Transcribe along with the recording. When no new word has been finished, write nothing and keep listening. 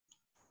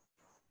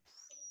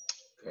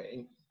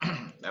Okay.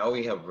 Now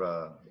we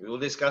will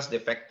discuss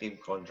defective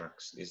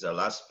contracts. This is the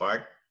last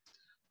part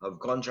of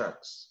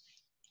contracts.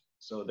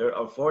 So there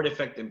are four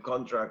defective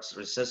contracts: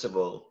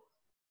 rescissible,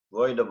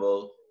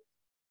 voidable,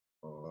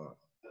 uh,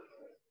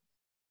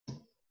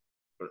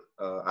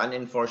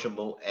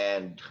 unenforceable,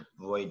 and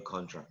void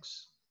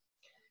contracts.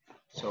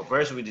 So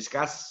first we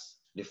discuss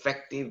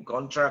defective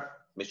contract,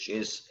 which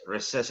is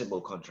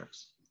rescissible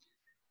contracts.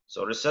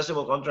 So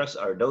rescissible contracts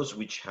are those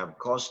which have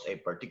caused a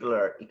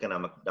particular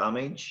economic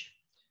damage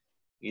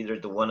either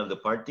to one of the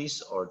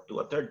parties or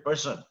to a third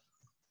person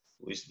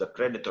who is the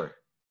creditor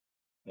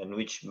and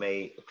which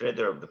may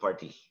creditor of the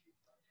party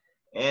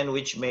and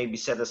which may be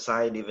set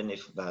aside even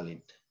if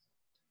valid.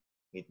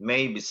 It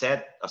may be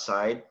set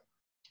aside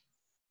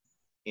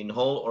in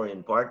whole or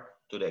in part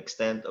to the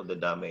extent of the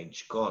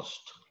damage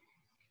caused.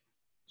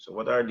 So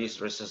what are these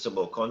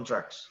rescissible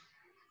contracts?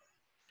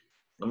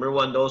 Number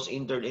one, those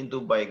entered into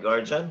by a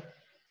guardian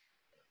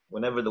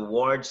whenever the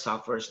ward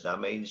suffers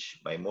damage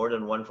by more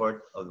than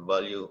 1/4 of the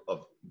value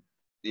of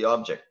the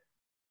object.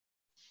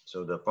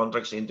 So the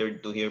contracts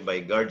entered into here by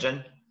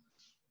guardian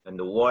and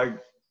the ward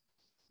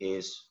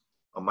is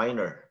a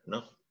minor,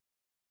 no?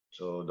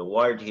 So the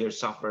ward here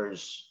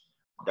suffers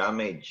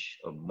damage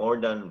of more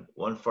than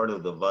 1/4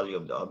 of the value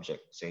of the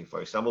object. Say,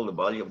 for example, the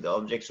value of the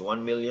object is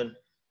 1 million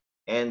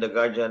and the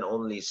guardian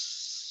only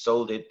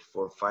sold it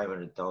for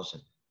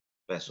 500,000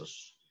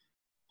 pesos.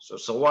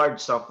 So ward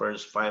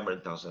suffers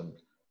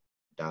 500,000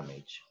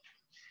 damage.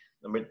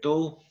 Number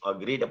two,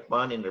 agreed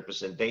upon in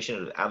representation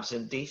of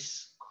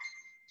absentees.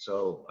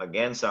 So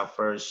again,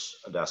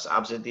 the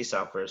absentee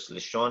suffers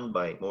lesion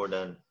by more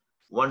than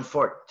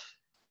 1/4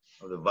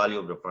 of the value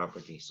of the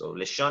property. So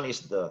lesion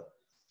is the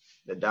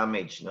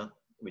damage, no?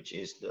 Which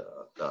is the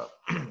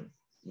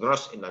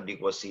gross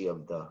inadequacy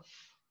of the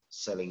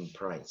selling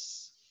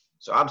price.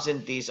 So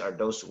absentees are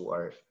those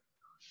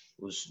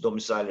whose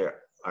domicile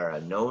are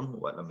unknown,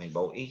 what na may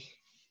bawi,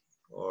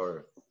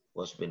 or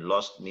was been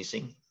lost,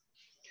 missing.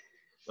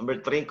 Number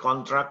three,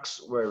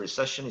 contracts where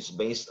rescission is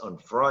based on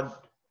fraud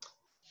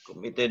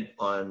committed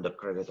on the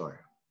creditor.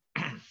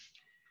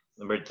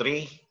 Number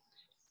three,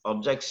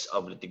 objects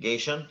of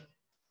litigation.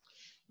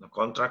 The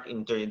contract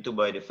entered into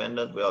by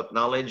defendant without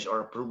knowledge or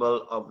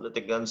approval of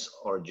litigants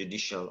or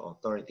judicial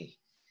authority.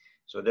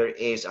 So there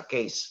is a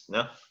case,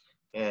 no?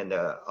 And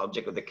the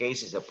object of the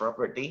case is a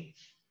property,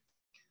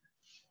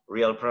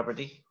 real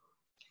property,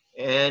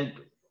 and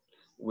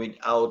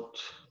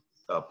without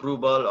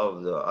approval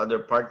of the other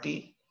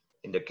party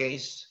in the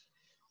case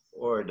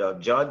or the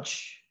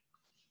judge,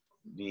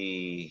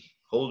 the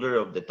holder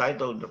of the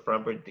title of the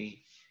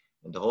property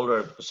and the holder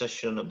of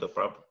possession of the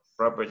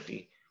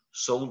property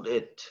sold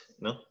it,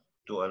 no,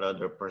 to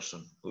another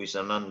person who is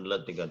a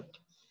non-litigant,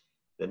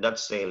 then that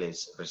sale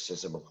is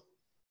rescissible.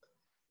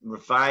 Number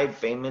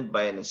five, payment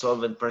by an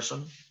insolvent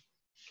person,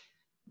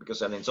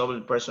 because an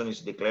insolvent person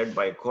is declared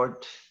by a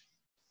court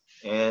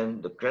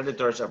and the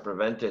creditors are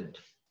prevented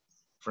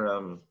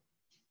from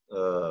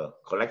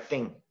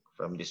collecting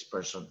from this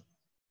person.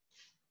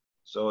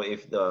 So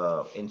if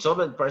the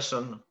insolvent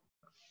person,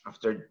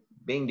 after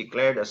being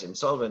declared as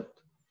insolvent,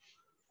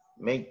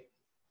 made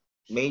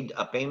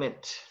a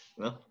payment,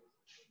 no,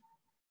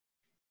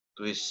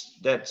 to his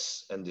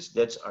debts, and these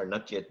debts are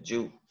not yet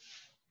due,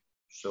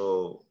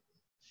 so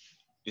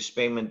this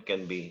payment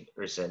can be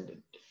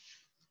rescinded.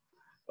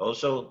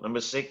 Also,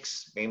 number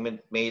six, payment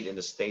made in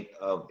the state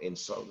of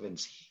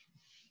insolvency.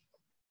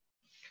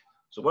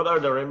 So what are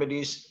the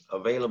remedies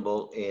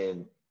available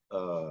in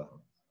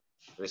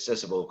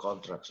rescissible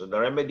contracts? So the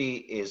remedy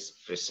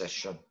is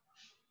rescission.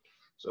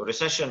 So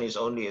rescission is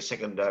only a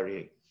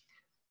secondary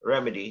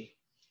remedy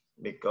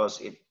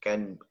because it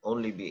can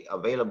only be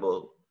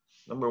available,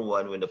 number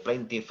one, when the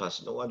plaintiff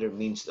has no other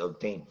means to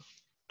obtain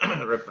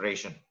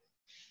reparation,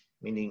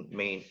 meaning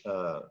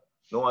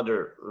no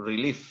other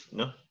relief,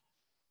 no?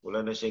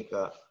 Wala na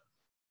siya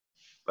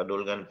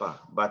padulgan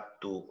pa,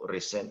 but to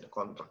rescind the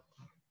contract.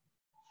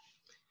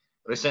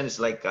 Rescind is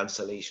like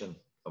cancellation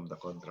of the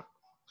contract.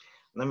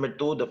 Number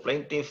two, the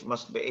plaintiff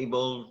must be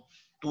able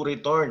to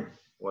return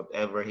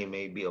whatever he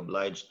may be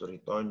obliged to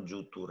return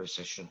due to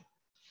rescission.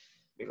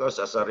 Because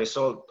as a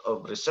result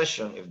of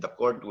rescission, if the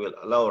court will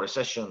allow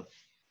rescission,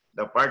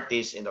 the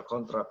parties in the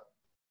contract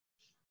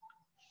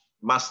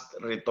must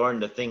return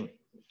the thing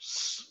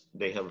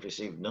they have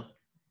received, no?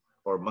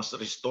 Or must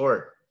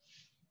restore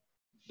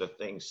the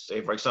things.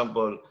 Say, for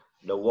example,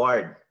 the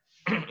ward,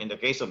 in the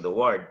case of the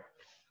ward,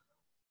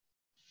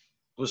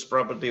 whose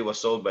property was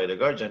sold by the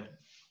guardian.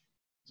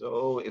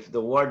 So if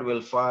the ward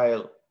will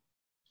file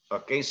a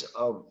case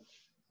of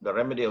the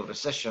remedy of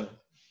rescission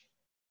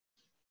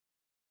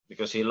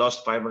because he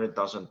lost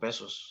 500,000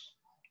 pesos.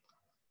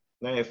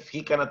 Now, if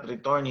he cannot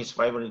return his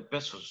 500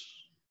 pesos,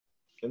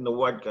 then the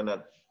ward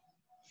cannot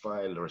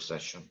file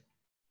rescission.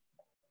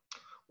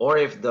 Or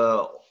if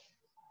the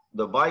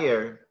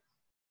buyer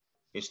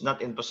is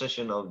not in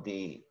possession of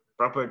the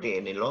property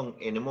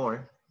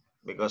anymore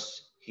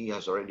because he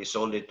has already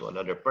sold it to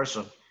another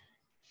person,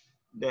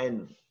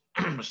 then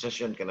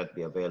rescission cannot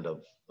be availed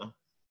of. No?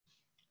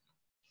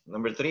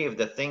 Number three, if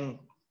the thing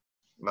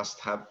must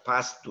have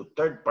passed to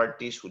third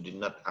parties who did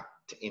not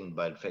act in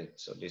bad faith.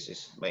 So this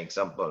is my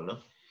example, no?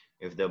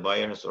 If the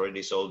buyer has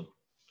already sold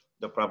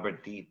the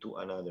property to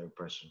another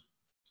person.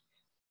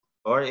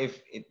 Or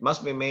if it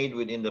must be made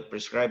within the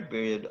prescribed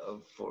period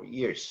of 4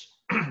 years.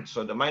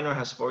 So the minor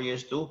has 4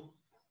 years to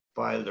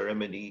file the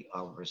remedy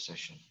of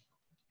rescission.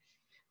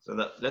 So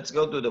let's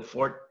go to the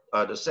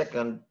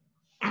second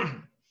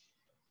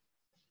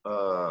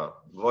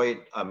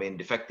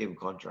defective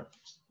contract,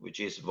 which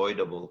is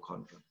voidable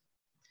contract.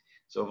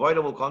 So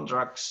voidable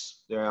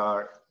contracts, they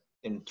are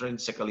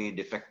intrinsically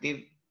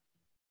defective.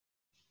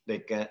 They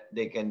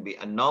can be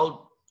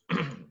annulled,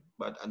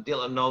 but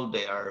until annulled,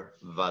 they are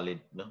valid.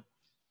 No?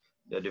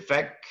 The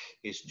defect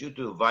is due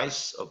to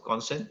vice of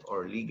consent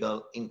or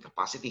legal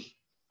incapacity.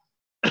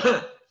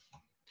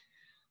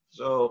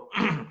 So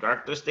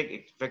characteristic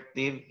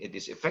effective, it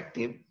is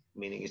effective,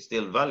 meaning it's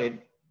still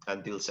valid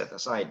until set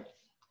aside.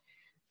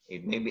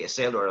 It may be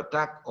assailed or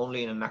attacked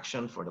only in an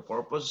action for the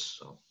purpose.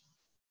 So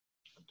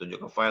until you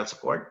can file a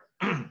court,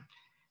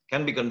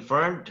 can be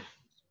confirmed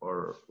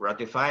or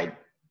ratified.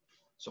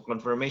 So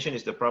confirmation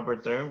is the proper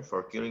term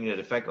for curing the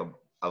defect of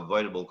a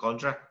voidable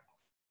contract.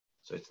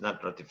 So it's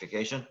not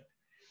ratification.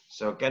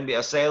 So can be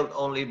assailed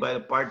only by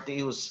a party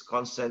whose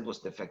consent was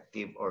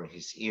defective or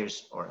his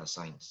ears or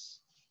assigns.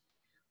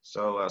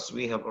 So as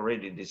we have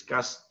already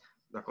discussed,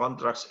 the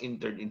contracts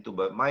entered into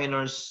by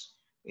minors,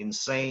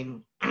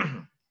 insane,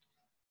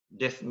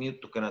 deaf, mute,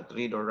 who cannot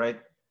read or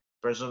write,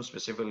 persons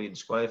specifically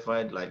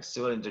disqualified like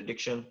civil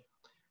interdiction,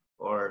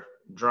 or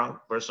drunk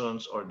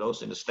persons, or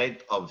those in the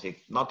state of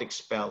hypnotic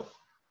spell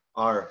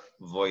are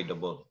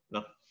voidable.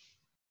 No?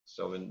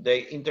 So when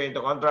they enter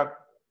into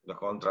contract, the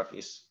contract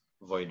is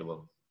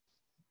voidable.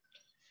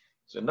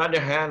 So on the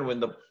other hand,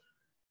 when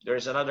there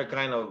is another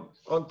kind of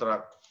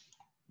contract,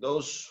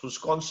 those whose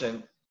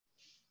consent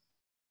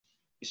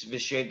is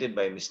vitiated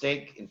by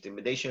mistake,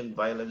 intimidation,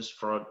 violence,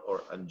 fraud,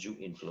 or undue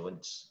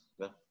influence.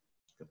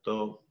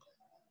 So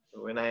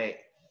when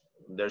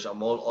there's a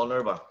mall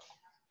owner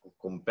who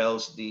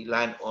compels the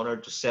landowner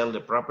to sell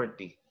the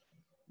property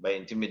by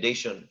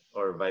intimidation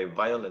or by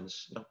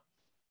violence,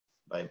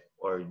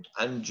 or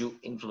undue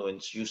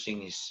influence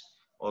using his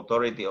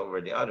authority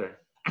over the other,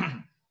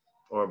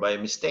 or by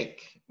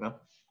mistake. No?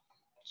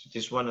 So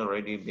this one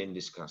already been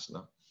discussed.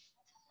 No?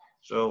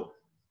 So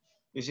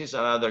this is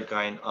another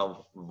kind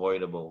of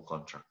voidable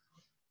contract.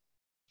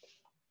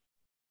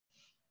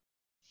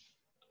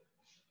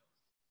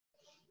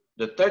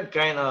 The third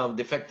kind of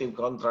defective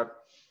contract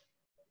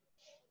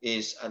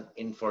is an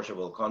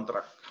enforceable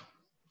contract.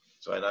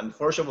 So an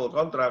enforceable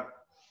contract,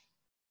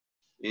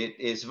 it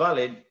is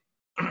valid,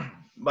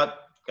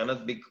 but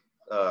cannot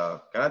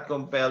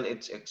compel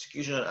its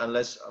execution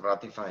unless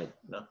ratified.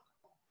 No?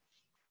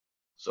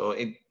 So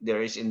if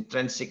there is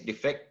intrinsic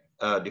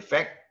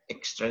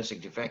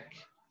extrinsic defect,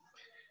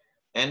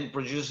 and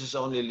produces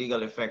only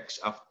legal effects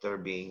after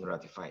being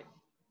ratified.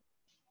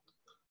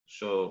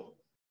 So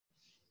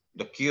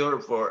the cure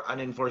for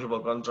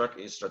unenforceable contract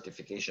is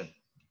ratification,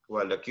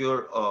 while the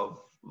cure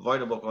of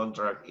voidable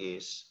contract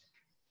is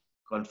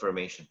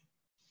confirmation.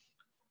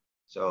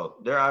 So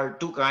there are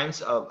two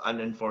kinds of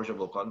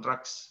unenforceable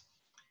contracts.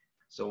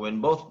 So when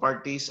both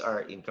parties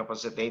are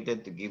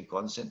incapacitated to give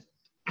consent,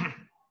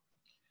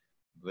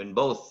 when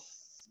both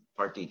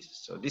parties,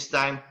 so this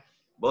time,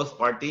 both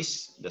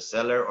parties, the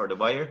seller or the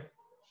buyer,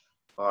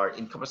 are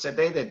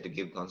incapacitated to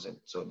give consent.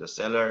 So the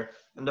seller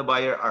and the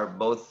buyer are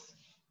both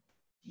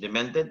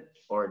demented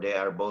or they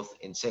are both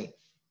insane.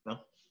 No?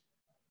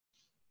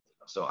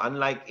 So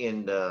unlike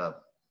in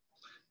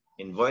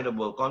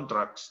voidable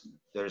contracts,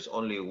 there's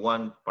only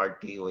one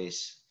party who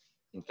is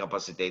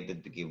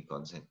incapacitated to give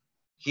consent.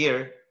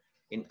 Here,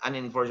 in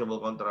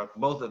unenforceable contract,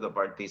 both of the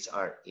parties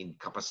are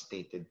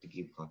incapacitated to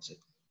give consent.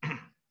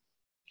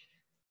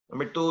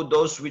 Number two,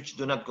 those which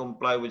do not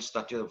comply with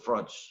statute of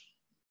frauds.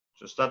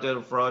 So statute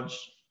of frauds,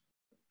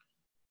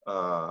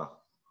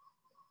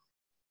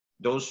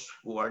 those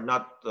who are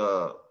not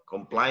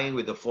complying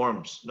with the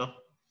forms, no?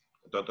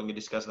 Ito itong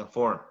i-discuss na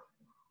form.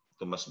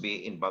 It must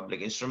be in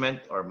public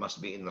instrument or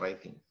must be in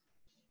writing.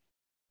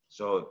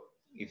 So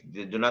if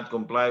they do not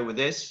comply with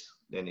this,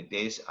 then it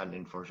is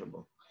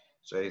unenforceable.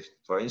 So if,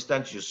 for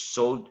instance, you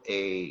sold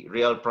a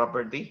real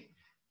property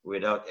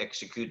without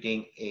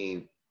executing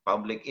a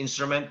public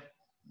instrument,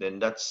 then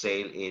that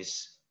sale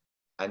is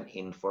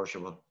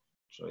unenforceable.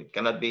 So it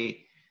cannot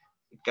be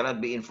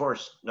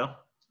enforced, no?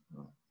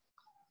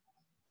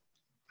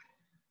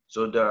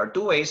 So there are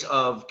two ways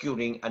of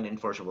curing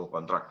unenforceable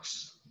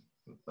contracts.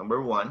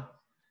 Number one,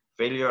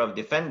 failure of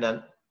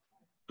defendant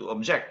to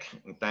object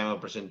in time of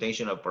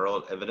presentation of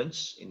parole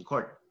evidence in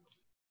court.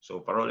 So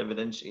parole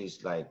evidence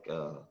is like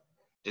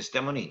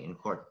testimony in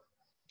court.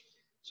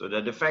 So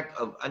the defect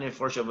of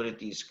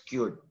unenforceability is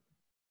cured.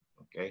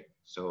 Okay,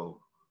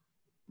 so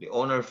the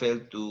owner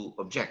failed to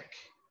object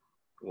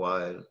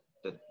while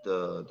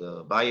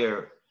the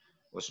buyer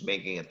was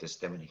making a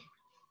testimony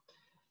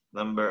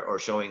or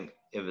showing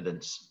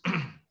evidence.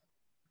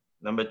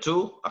 Number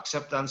two,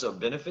 acceptance of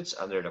benefits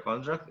under the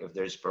contract. If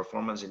there is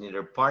performance in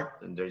either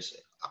part, and there is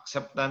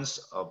acceptance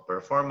of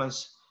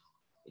performance,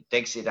 it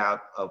takes it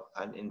out of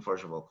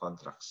unenforceable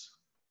contracts.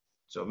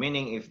 So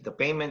meaning if the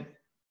payment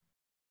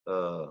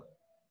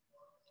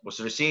was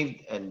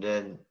received and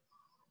then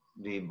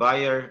the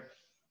buyer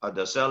or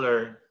the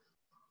seller,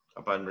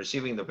 upon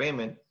receiving the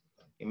payment,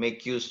 he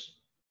make use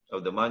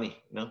of the money.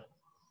 No,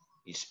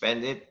 he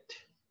spent it,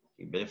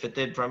 he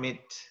benefited from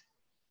it.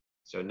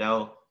 So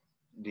now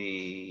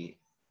the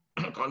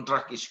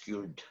contract is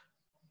cured.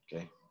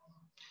 Okay.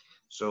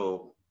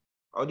 So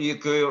how do you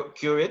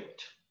cure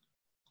it?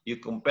 You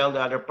compel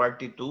the other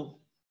party to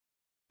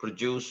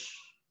produce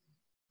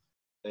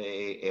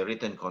a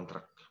written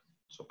contract.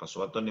 So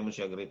pasuaton nimo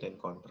siya written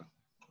contract.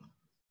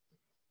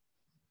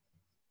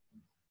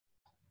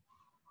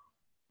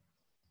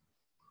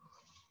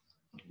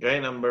 Okay,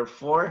 number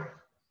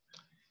four,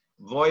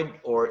 void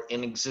or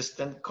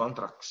inexistent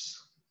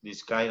contracts.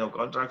 This kind of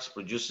contracts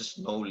produces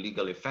no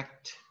legal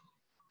effect.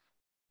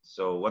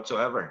 So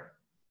whatsoever,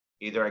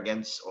 either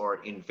against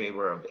or in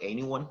favor of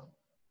anyone.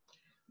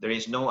 There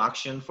is no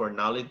action for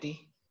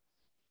nullity.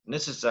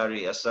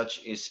 Necessary as such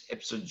is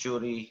ipso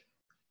jure,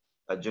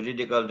 a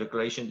juridical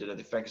declaration to that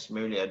effect is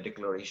merely a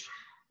declaration.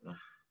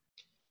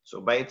 So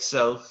by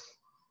itself,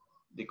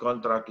 the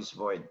contract is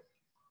void.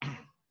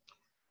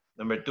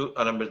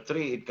 Number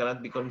three, it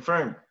cannot be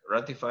confirmed,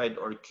 ratified,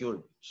 or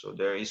cured. So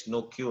there is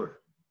no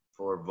cure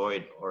for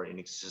void or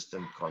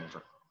inexistent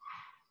contract.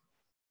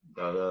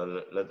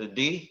 The letter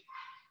D,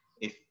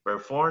 if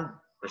performed,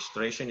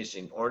 restoration is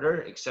in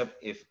order, except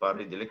if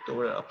pari delicto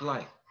will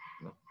apply.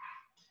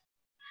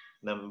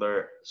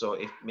 So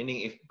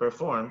meaning if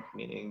performed,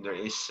 meaning there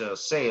is a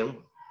sale,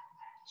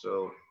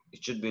 so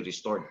it should be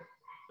restored.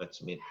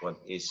 Let's meet what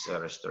is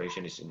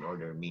restoration is in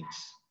order means.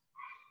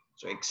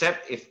 So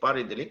except if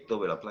pari delicto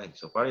will apply.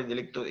 So pari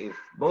delicto, if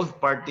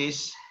both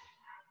parties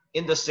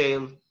in the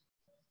sale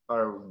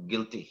are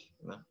guilty,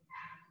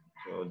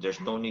 so there's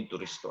no need to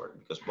restore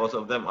because both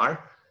of them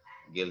are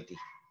guilty.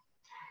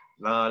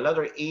 Now,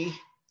 letter E,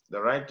 the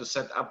right to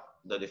set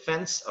up the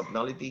defense of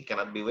nullity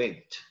cannot be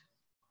waived.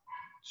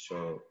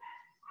 So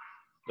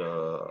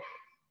the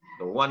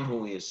one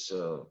who is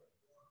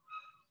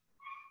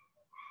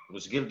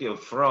who's guilty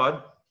of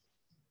fraud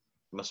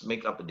must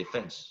make up a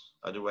defense.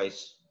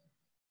 Otherwise,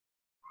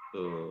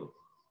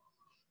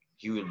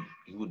 he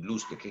would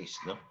lose the case,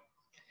 no?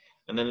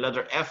 And then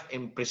letter F,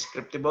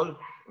 imprescriptible,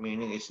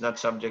 meaning it's not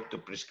subject to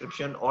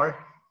prescription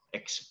or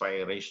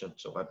expiration.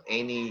 So at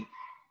any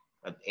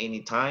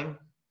time,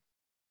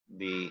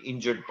 the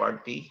injured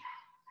party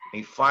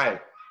may file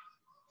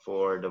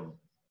for the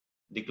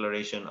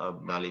declaration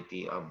of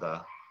nullity of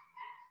that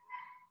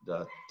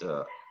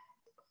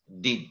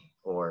deed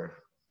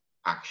or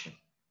action.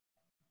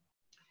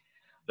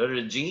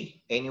 Letter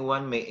G,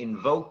 anyone may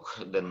invoke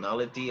the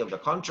nullity of the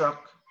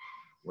contract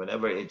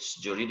whenever its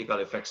juridical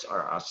effects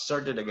are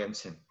asserted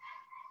against him.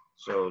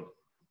 So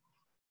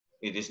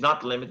it is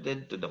not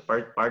limited to the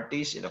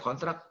parties in the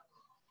contract,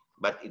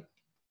 but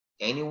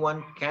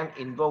anyone can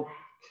invoke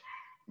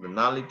the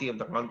nullity of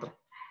the contract.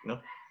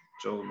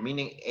 So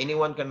meaning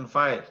anyone can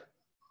file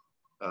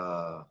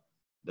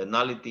the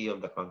nullity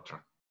of the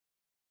contract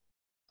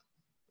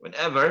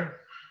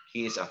whenever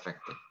he is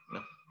affected.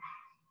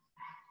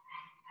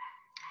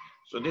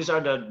 So these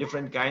are the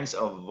different kinds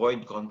of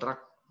void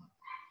contract.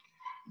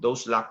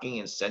 Those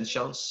lacking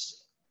essential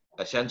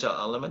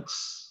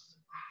elements.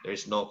 There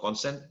is no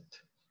consent.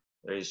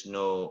 There is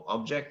no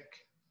object,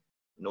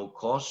 no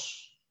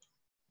cause.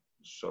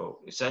 So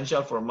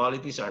essential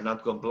formalities are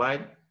not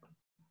complied,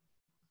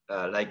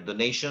 like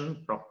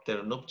donation,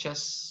 propter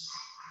nuptias,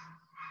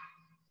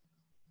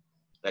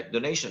 like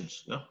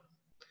donations.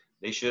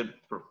 They should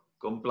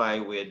comply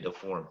with the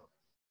form.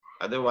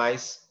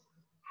 Otherwise,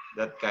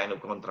 that kind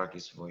of contract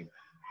is void.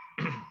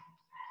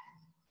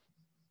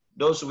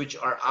 Those which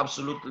are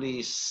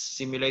absolutely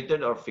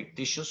simulated or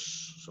fictitious,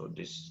 so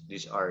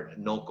these are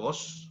no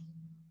cause.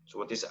 So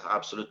what is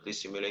absolutely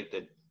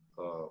simulated?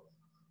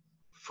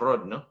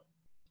 Fraud, no?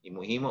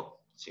 Himo-himo,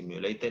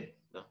 simulated,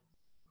 no?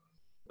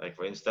 Like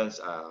for instance,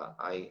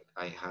 I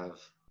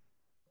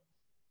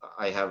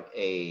have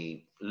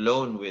a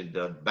loan with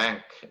the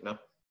bank, no?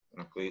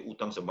 Ako'y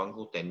utang sa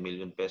bangko, 10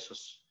 million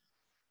pesos.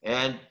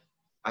 And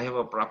I have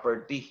a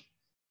property,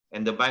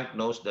 and the bank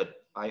knows that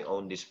I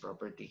own this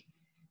property.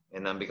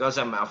 And because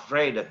I'm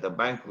afraid that the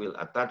bank will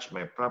attach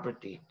my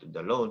property to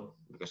the loan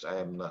because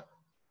I'm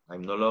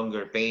no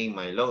longer paying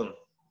my loan,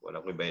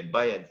 wala ko'y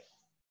bayad-bayad.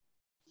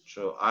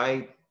 So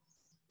I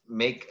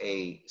make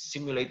a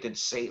simulated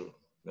sale.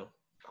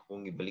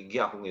 Akong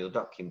ibaligya, akong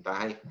iutak,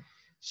 kintahay.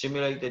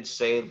 Simulated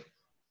sale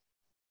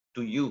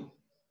to you.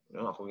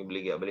 Akong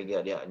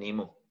ibaligya diya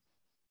nimo.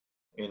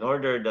 In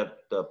order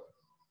that the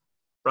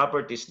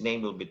property's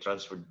name will be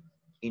transferred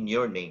in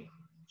your name.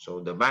 So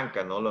the bank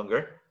can no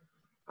longer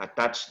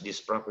attach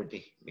this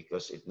property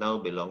because it now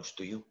belongs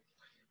to you.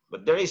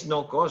 But there is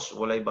no cause,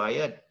 walay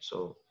bayad.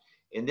 So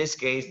in this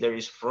case, there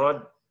is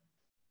fraud.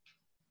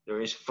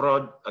 There is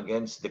fraud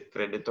against the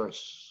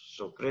creditors.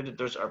 So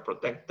creditors are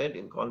protected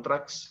in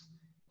contracts.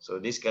 So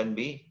this can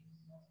be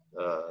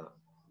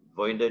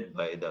voided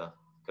by the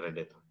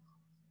creditor.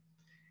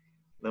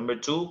 Number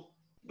two,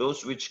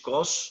 those which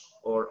cause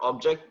or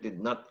object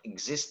did not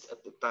exist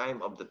at the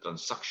time of the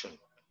transaction.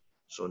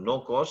 So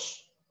no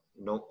cause,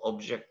 no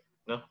object.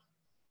 No.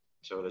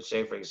 So let's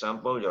say, for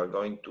example, you're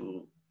going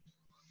to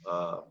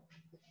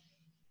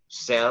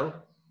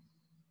sell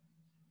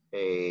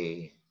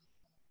a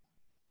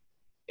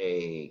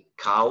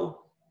cow.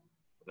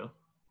 No?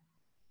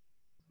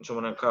 So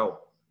man ang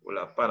cow,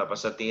 wala pa,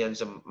 napasatiyan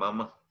sa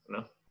mama.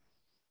 No?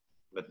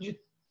 But you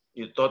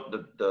thought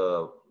that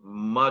the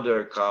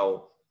mother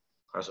cow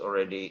has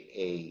already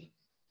a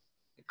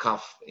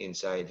calf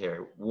inside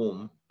her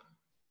womb,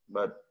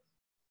 but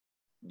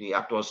the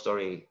actual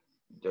story,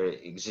 there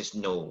exists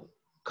no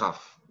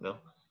calf, no?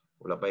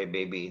 Wala pa yung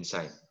baby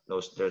inside.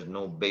 There's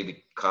no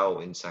baby cow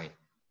inside.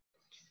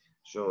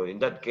 So in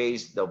that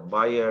case, the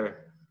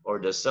buyer or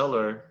the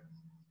seller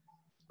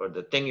or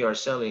the thing you are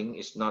selling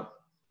is not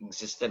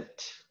existent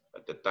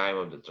at the time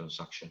of the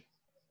transaction.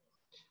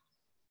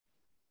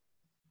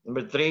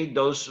 Number three,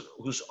 those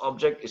whose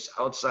object is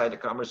outside the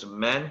commerce of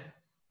man.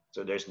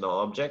 So there's no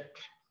object.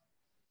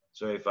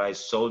 So if I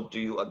sold to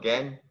you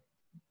again,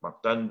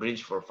 Mactan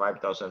Bridge for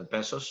 5,000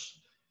 pesos,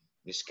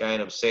 this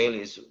kind of sale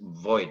is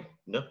void.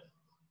 No?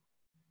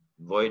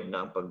 Void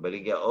na ang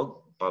pagbaligya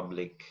og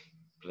public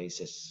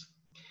places.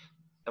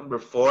 Number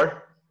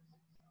four,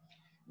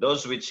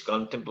 those which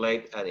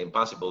contemplate an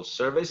impossible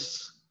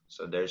service.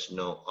 So there's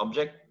no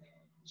object.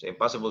 So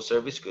impossible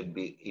service could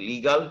be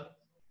illegal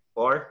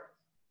or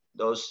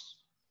those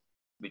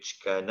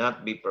which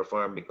cannot be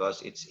performed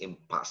because it's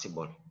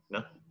impossible.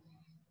 No?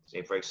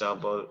 Say for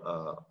example,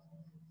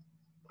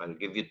 I'll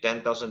give you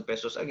 10,000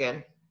 pesos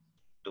again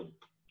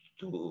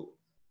to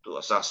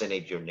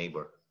assassinate your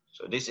neighbor.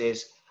 So this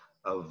is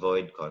a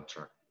void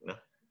contract. No?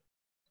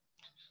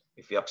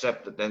 If you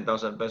accept the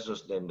 10,000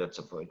 pesos, then that's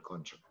a void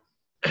contract.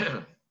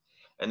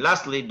 And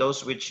lastly,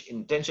 those which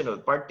intention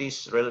of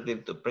parties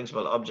relative to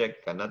principal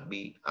object cannot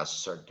be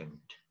ascertained.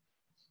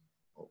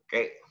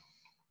 Okay.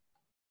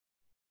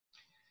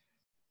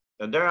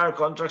 And there are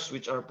contracts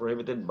which are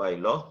prohibited by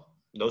law,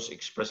 those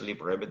expressly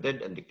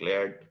prohibited and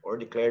declared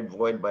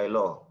void by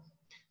law.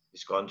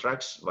 These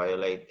contracts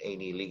violate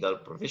any legal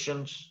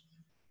provisions,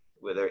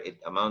 whether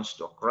it amounts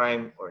to a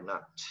crime or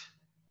not.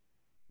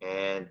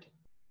 And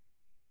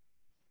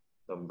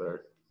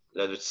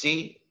let's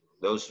see,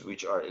 those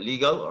which are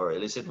illegal or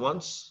illicit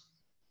ones,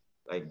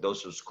 like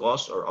those whose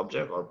cause or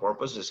object or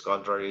purpose is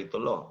contrary to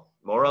law.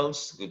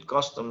 Morals, good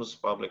customs,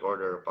 public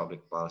order,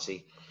 public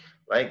policy.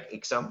 Like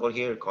example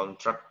here,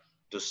 contract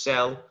to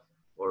sell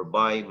or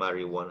buy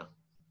marijuana.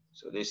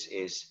 So this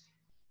is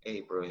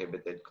a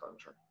prohibited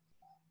contract.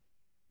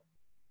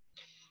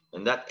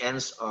 And that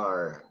ends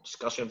our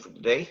discussion for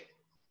today.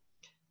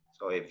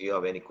 So if you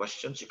have any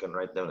questions, you can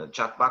write them in the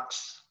chat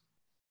box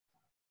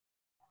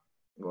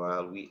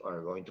while we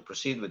are going to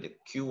proceed with the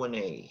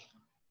Q&A.